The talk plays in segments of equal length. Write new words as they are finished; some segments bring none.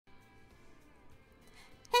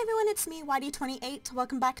Hi everyone, it's me, YD28.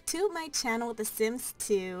 Welcome back to my channel, The Sims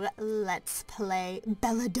 2 Let's Play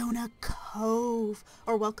Belladonna Cove.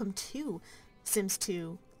 Or welcome to Sims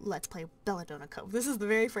 2 Let's Play Belladonna Cove. This is the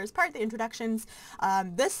very first part, the introductions.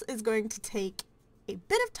 This is going to take a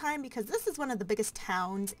bit of time because this is one of the biggest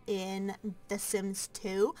towns in The Sims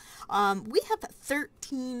 2. We have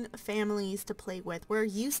 13 families to play with. We're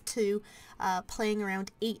used to playing around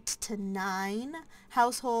 8 to 9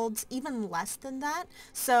 households, even less than that.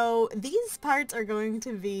 So these parts are going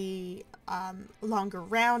to be longer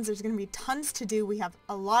rounds. There's going to be tons to do. We have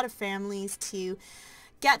a lot of families to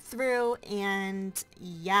get through, and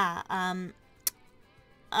yeah,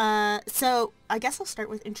 so I guess I'll start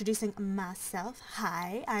with introducing myself.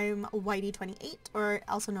 Hi, I'm YD28, or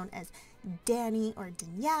also known as Danny or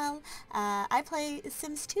Danielle. I play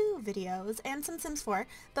Sims 2 videos and some Sims 4,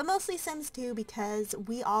 but mostly Sims 2 because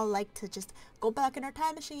we all like to just go back in our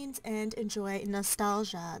time machines and enjoy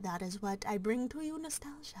nostalgia. That is what I bring to you,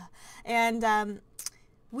 nostalgia. And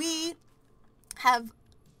we have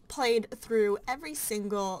played through every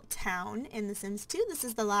single town in The Sims 2. This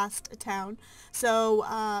is the last town, so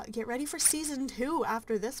get ready for season 2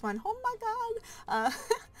 after this one. Oh my god!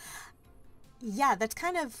 Yeah, that's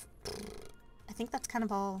kind of, I think that's kind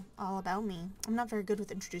of all about me. I'm not very good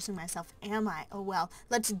with introducing myself, am I? Oh well.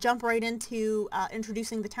 Let's jump right into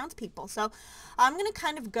introducing the townspeople. So I'm going to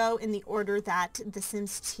kind of go in the order that The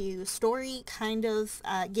Sims 2 story kind of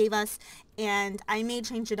gave us, and I may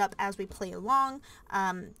change it up as we play along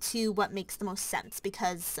to what makes the most sense,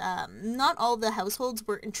 because not all the households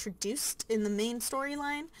were introduced in the main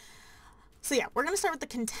storyline. So yeah, we're going to start with the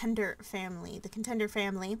Contender family. The Contender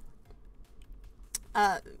family,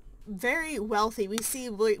 very wealthy.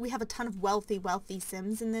 We have a ton of wealthy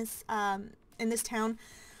Sims in this town,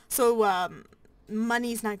 so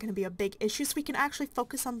money's not going to be a big issue, so we can actually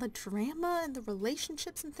focus on the drama and the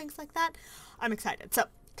relationships and things like that. I'm excited. So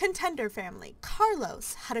Contender family.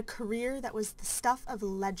 Carlos had a career that was the stuff of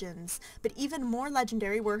legends, but even more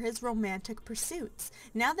legendary were his romantic pursuits.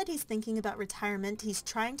 Now that he's thinking about retirement, he's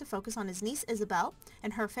trying to focus on his niece Isabel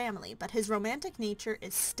and her family, but his romantic nature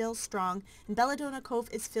is still strong, and Belladonna Cove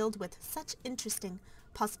is filled with such interesting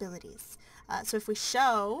possibilities. So if we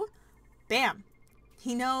show, bam,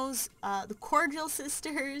 he knows the Cordial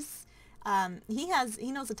sisters. He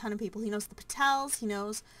knows a ton of people. He knows the Patels, he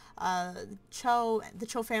knows the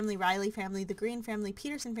Cho family, Riley family, the Green family,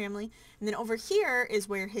 Peterson family, and then over here is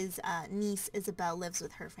where his niece Isabel lives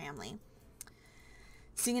with her family.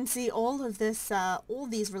 So you can see all of this, all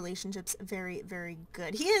these relationships, very, very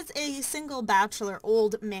good. He is a single bachelor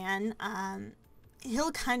old man.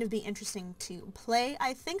 He'll kind of be interesting to play,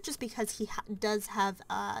 I think, just because he does have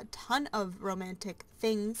a ton of romantic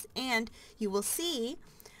things, and you will see,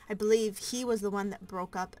 I believe he was the one that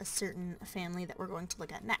broke up a certain family that we're going to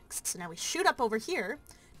look at next. So now we shoot up over here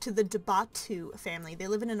to the Dabatu family. They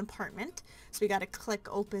live in an apartment, so we got to click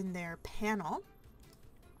open their panel.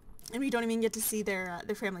 And we don't even get to see their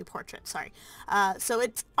family portrait, sorry. So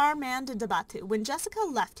it's Armand Dabatu. When Jessica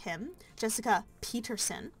left him, Jessica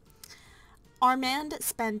Peterson, Armand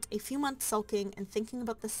spent a few months sulking and thinking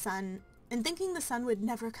about the sun, and thinking the sun would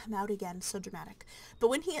never come out again. So dramatic. But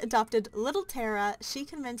when he adopted little Tara, she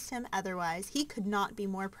convinced him otherwise. He could not be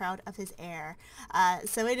more proud of his heir.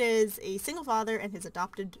 So it is a single father and his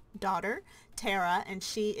adopted daughter, Tara, and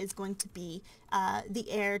she is going to be the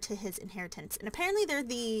heir to his inheritance. And apparently they're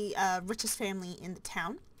the richest family in the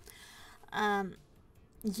town.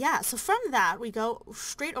 Yeah, so from that we go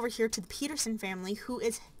straight over here to the Peterson family, who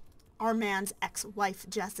is Armand's ex-wife,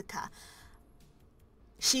 Jessica.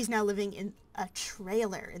 She's now living in a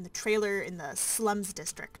trailer, in the slums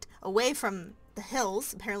district, away from the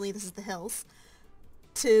hills, apparently this is the hills,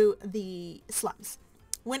 to the slums.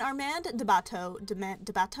 When Armand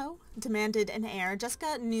Dabatu demanded an heir,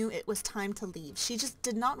 Jessica knew it was time to leave. She just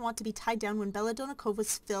did not want to be tied down when Belladonna Cove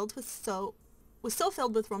was so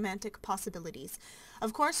filled with romantic possibilities.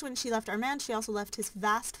 Of course, when she left Armand, she also left his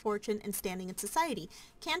vast fortune and standing in society.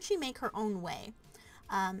 Can she make her own way?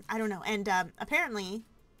 I don't know. And apparently,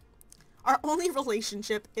 our only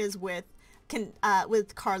relationship is with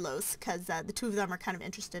Carlos, because the two of them are kind of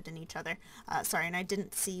interested in each other. Sorry, and I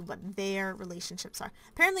didn't see what their relationships are.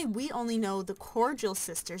 Apparently, we only know the Cordial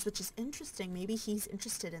sisters, which is interesting. Maybe he's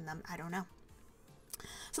interested in them. I don't know.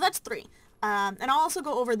 So that's 3. And I'll also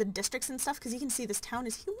go over the districts and stuff, because you can see this town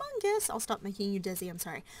is humongous. I'll stop making you dizzy, I'm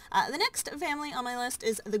sorry. The next family on my list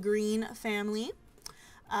is the Green family.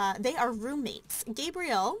 They are roommates.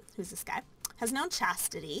 Gabriel, who's this guy, has known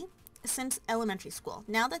Chastity since elementary school.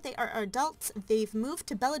 Now that they are adults, they've moved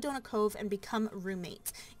to Belladonna Cove and become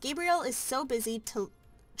roommates. Gabriel is so busy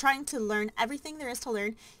trying to learn everything there is to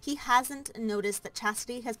learn, he hasn't noticed that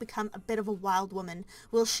Chastity has become a bit of a wild woman.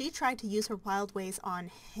 Will she try to use her wild ways on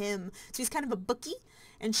him? So he's kind of a bookie,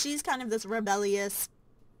 and she's kind of this rebellious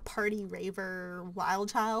party raver wild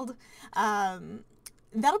child.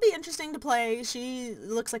 That'll be interesting to play. She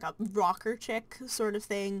looks like a rocker chick sort of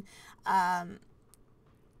thing. I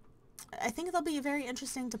think it'll be very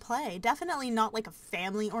interesting to play. Definitely not like a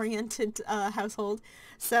family-oriented household.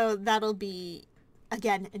 So that'll be,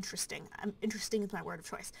 again, interesting. Interesting is my word of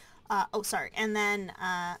choice. Oh, sorry. And then,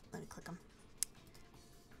 let me click them.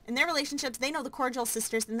 In their relationships, they know the Cordial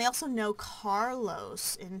sisters, and they also know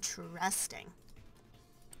Carlos. Interesting.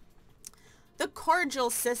 The Cordial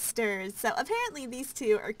sisters. So apparently these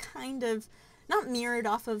two are kind of not mirrored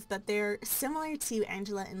off of, but they're similar to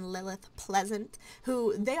Angela and Lilith Pleasant,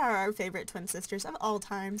 who they are our favorite twin sisters of all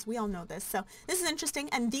times. We all know this. So this is interesting.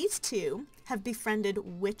 And these two have befriended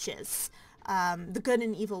witches, the good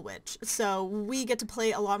and evil witch. So we get to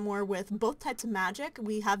play a lot more with both types of magic.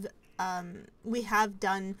 We have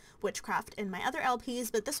done witchcraft in my other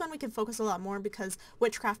LPs, but this one we can focus a lot more because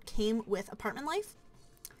witchcraft came with apartment life.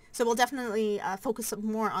 So we'll definitely focus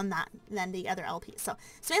more on that than the other LPs. So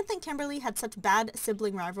Samantha and Kimberly had such bad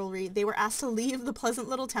sibling rivalry, they were asked to leave the pleasant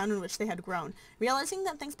little town in which they had grown. Realizing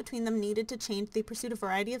that things between them needed to change, they pursued a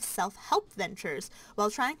variety of self-help ventures.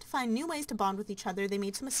 While trying to find new ways to bond with each other, they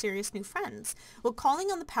made some mysterious new friends. Will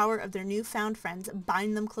calling on the power of their newfound friends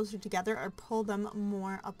bind them closer together or pull them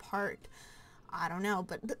more apart? I don't know,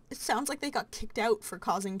 but it sounds like they got kicked out for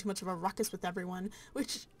causing too much of a ruckus with everyone,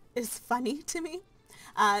 which is funny to me.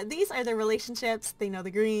 These are their relationships. They know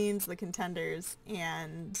the Greens, the Contenders,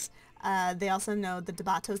 and they also know the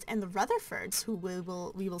Debatos and the Rutherfords, who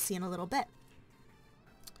we will see in a little bit.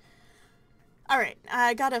 All right,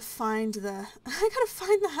 I gotta find the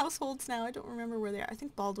households now. I don't remember where they are. I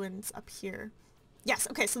think Baldwin's up here. Yes,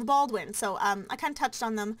 okay, so the Baldwin. So I kind of touched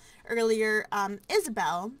on them earlier.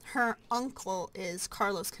 Isabel, her uncle is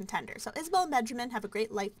Carlos' Contender. So Isabel and Benjamin have a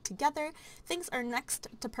great life together. Things are next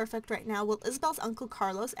to perfect right now. Will Isabel's uncle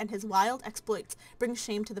Carlos and his wild exploits bring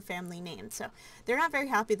shame to the family name? So they're not very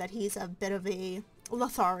happy that he's a bit of a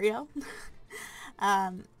Lothario.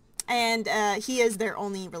 And he is their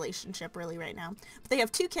only relationship really right now. But they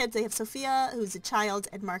have two kids. They have Sophia, who's a child,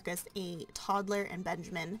 and Marcus, a toddler, and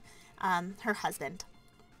Benjamin, her husband.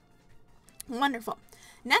 Wonderful.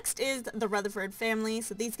 Next is the Rutherford family.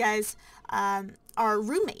 So these guys are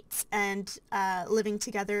roommates and living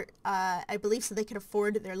together, I believe, so they could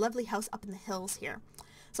afford their lovely house up in the hills here.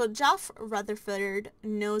 So Geoff Rutherford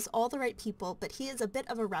knows all the right people, but he is a bit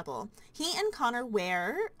of a rebel. He and Connor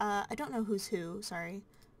Ware, I don't know who's who, sorry.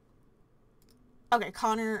 Okay,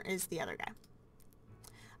 Connor is the other guy.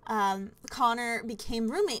 Connor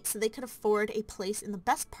became roommates so they could afford a place in the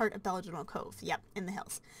best part of Belladonna Cove. Yep, in the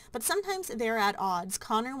hills. But sometimes they're at odds.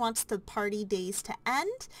 Connor wants the party days to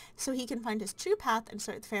end so he can find his true path and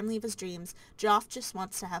start the family of his dreams. Geoff just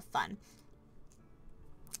wants to have fun.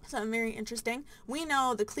 So very interesting. We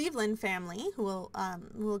know the Cleveland family, who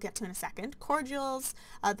we'll get to in a second. Cordials,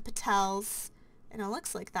 the Patels, and it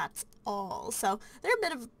looks like that's all. So they're a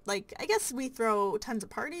bit of, like, I guess we throw tons of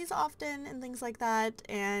parties often and things like that,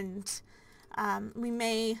 and we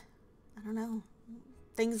may, I don't know,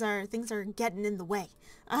 things are getting in the way.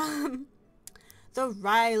 The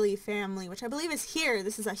Riley family, which I believe is here.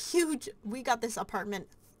 This is a huge, we got this apartment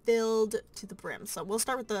filled to the brim. So we'll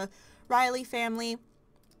start with the Riley family,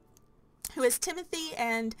 who is Timothy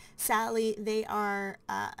and Sally. They are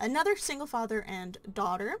another single father and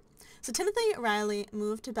daughter. So Timothy Riley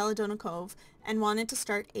moved to Belladonna Cove and wanted to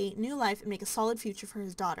start a new life and make a solid future for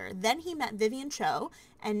his daughter. Then he met Vivian Cho,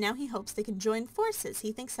 and now he hopes they can join forces.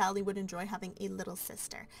 He thinks Sally would enjoy having a little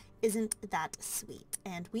sister. Isn't that sweet?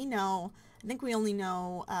 And we know, I think we only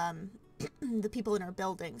know the people in our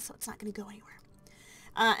building, so it's not going to go anywhere.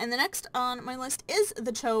 And the next on my list is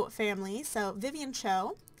the Cho family. So Vivian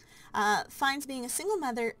Cho finds being a single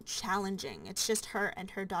mother challenging. It's just her and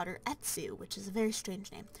her daughter Etsu, which is a very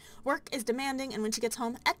strange name. Work is demanding, and when she gets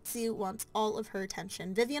home, Etsu wants all of her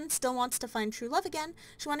attention. Vivian still wants to find true love again.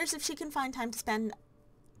 She wonders if she can find time to spend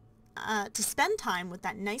time with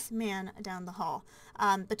that nice man down the hall.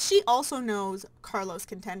 But she also knows Carlos'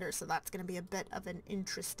 Contender, so that's going to be a bit of an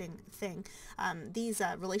interesting thing. These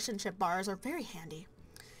relationship bars are very handy.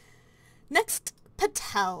 Next,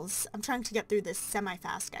 Patels. I'm trying to get through this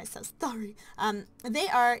semi-fast, guys, so sorry. They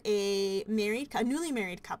are a newly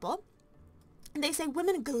married couple. They say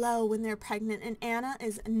women glow when they're pregnant, and Anna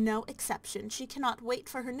is no exception. She cannot wait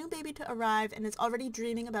for her new baby to arrive and is already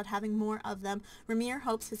dreaming about having more of them. Ramir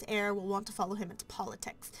hopes his heir will want to follow him into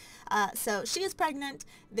politics. So she is pregnant.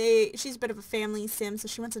 She's a bit of a family sim, so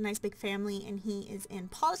she wants a nice big family, and he is in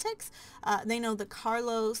politics. They know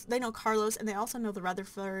Carlos, and they also know the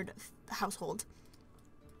Rutherford household.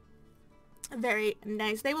 Very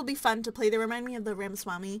nice. They will be fun to play. They remind me of the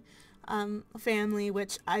Ramaswamy family,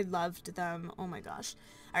 which I loved them. Oh my gosh.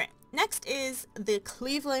 All right. Next is the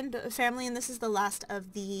Cleveland family, and this is the last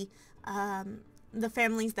of the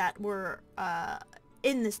families that were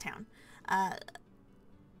in this town.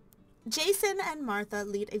 Jason and Martha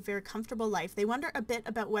lead a very comfortable life. They wonder a bit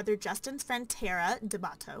about whether Justin's friend Tara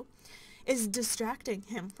Debato is distracting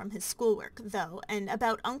him from his schoolwork, though, and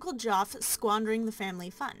about Uncle Joff squandering the family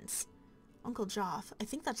funds. Uncle Joff, I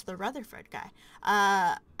think that's the Rutherford guy.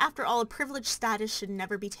 After all, a privileged status should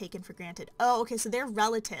never be taken for granted. Oh, okay, so they're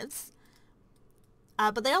relatives.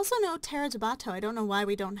 But they also know Tara Debato. I don't know why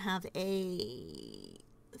we don't have a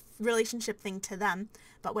relationship thing to them,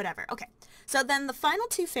 but whatever. Okay, so then the final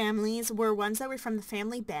two families were ones that were from the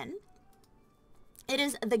family Ben. It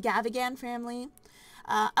is the Gavigan family.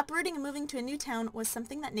 Uprooting and moving to a new town was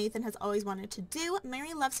something that Nathan has always wanted to do.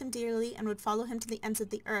 Mary loves him dearly and would follow him to the ends of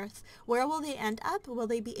the earth. Where will they end up? Will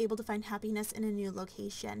they be able to find happiness in a new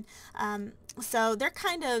location? So they're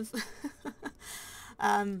kind of...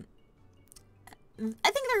 I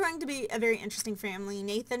think they're going to be a very interesting family.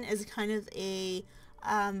 Nathan is kind of a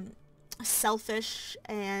selfish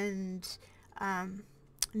and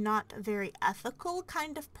not very ethical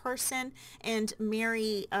kind of person, and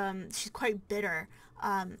Mary, she's quite bitter.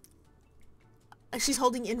 She's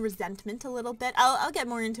holding in resentment a little bit. I'll get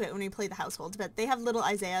more into it when we play the households, but they have little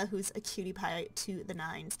Isaiah, who's a cutie pie to the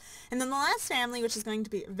nines. And then the last family, which is going to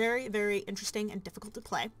be very, very interesting and difficult to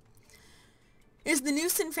play, is the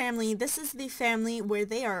Newson family. This is the family where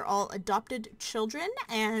they are all adopted children,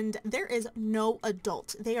 and there is no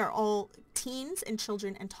adult. They are all teens and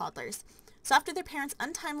children and toddlers. So after their parents'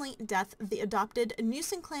 untimely death, the adopted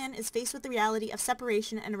Newson clan is faced with the reality of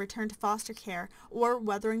separation and a return to foster care, or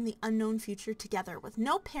weathering the unknown future together. With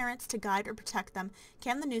no parents to guide or protect them,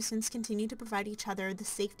 can the Newsons continue to provide each other the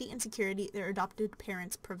safety and security their adopted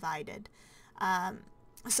parents provided?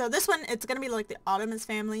 So this one, it's going to be like the Ottomans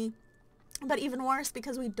family, but even worse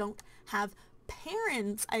because we don't have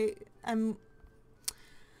parents. I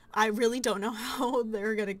really don't know how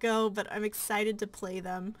they're going to go, but I'm excited to play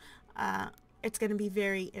them. It's going to be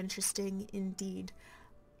very interesting indeed.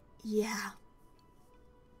 Yeah.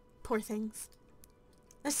 Poor things.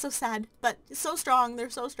 That's so sad, but so strong.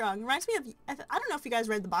 They're so strong. Reminds me of, I don't know if you guys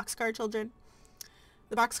read The Boxcar Children.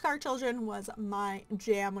 The Boxcar Children was my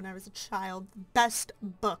jam when I was a child. Best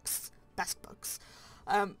books. Best books.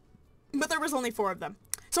 But there was only 4 of them.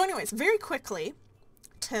 So anyways, very quickly,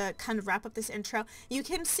 to kind of wrap up this intro, you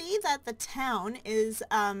can see that the town is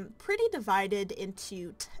pretty divided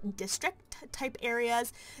into district type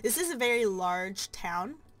areas. This is a very large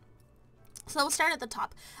town. So we'll start at the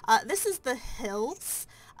top. This is the Hills.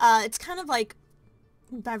 It's kind of like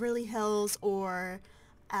Beverly Hills, or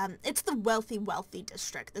it's the wealthy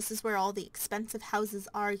district. This is where all the expensive houses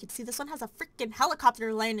are. You can see this one has a freaking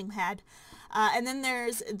helicopter landing pad. And then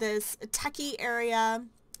there's this techie area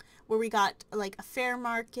where we got like a fair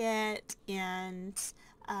market, and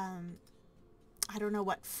I don't know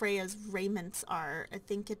what Freya's raiments are. I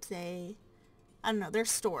think it's I don't know, they're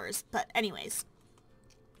stores. But anyways,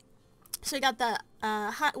 so we got the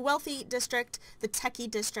wealthy district, the techie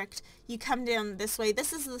district. You come down this way.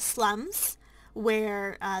 This is the slums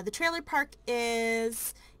where the trailer park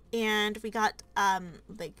is, and we got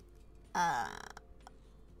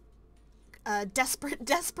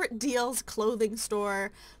Desperate Deals clothing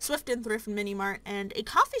store, Swift and Thrift and Mini Mart, and a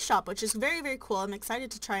coffee shop, which is very, very cool. I'm excited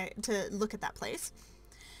to try to look at that place.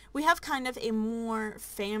 We have kind of a more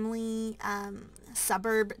family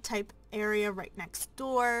suburb type area right next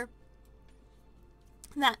door.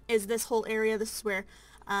 That is this whole area. This is where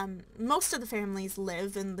most of the families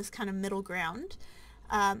live, in this kind of middle ground.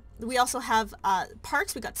 We also have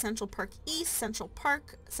parks. We got Central Park East, Central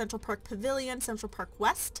Park Pavilion, Central Park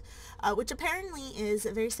West, which apparently is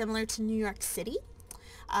very similar to New York City,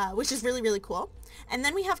 which is really, really cool. And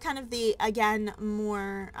then we have kind of the, again,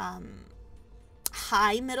 more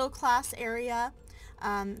high middle class area.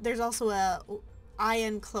 There's also a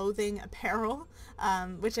Iron Clothing Apparel,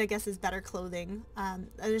 which I guess is better clothing.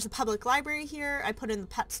 There's a public library here. I put in the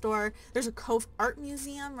pet store. There's a Cove Art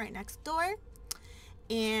Museum right next door.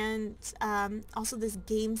 and also this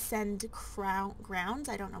game send grounds.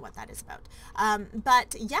 I don't know what that is about.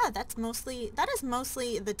 But yeah, that is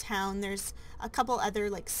mostly the town. There's a couple other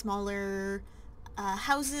like smaller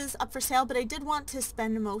houses up for sale, but I did want to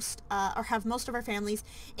spend or have most of our families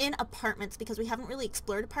in apartments because we haven't really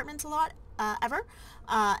explored apartments a lot ever,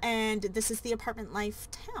 and this is the apartment life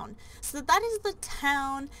town. So that is the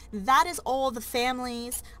town, that is all the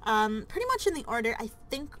families, pretty much in the order I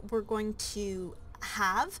think we're going to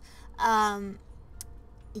have.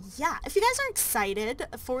 Yeah, if you guys are excited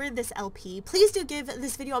for this LP, please do give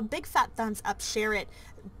this video a big fat thumbs up, share it,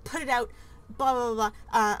 put it out, blah blah blah.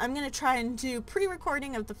 I'm gonna try and do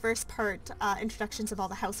pre-recording of the first part, introductions of all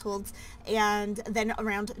the households, and then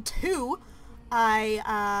around 2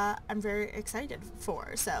 I'm very excited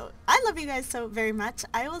for. So I love you guys so very much.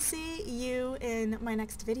 I will see you in my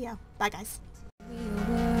next video. Bye guys.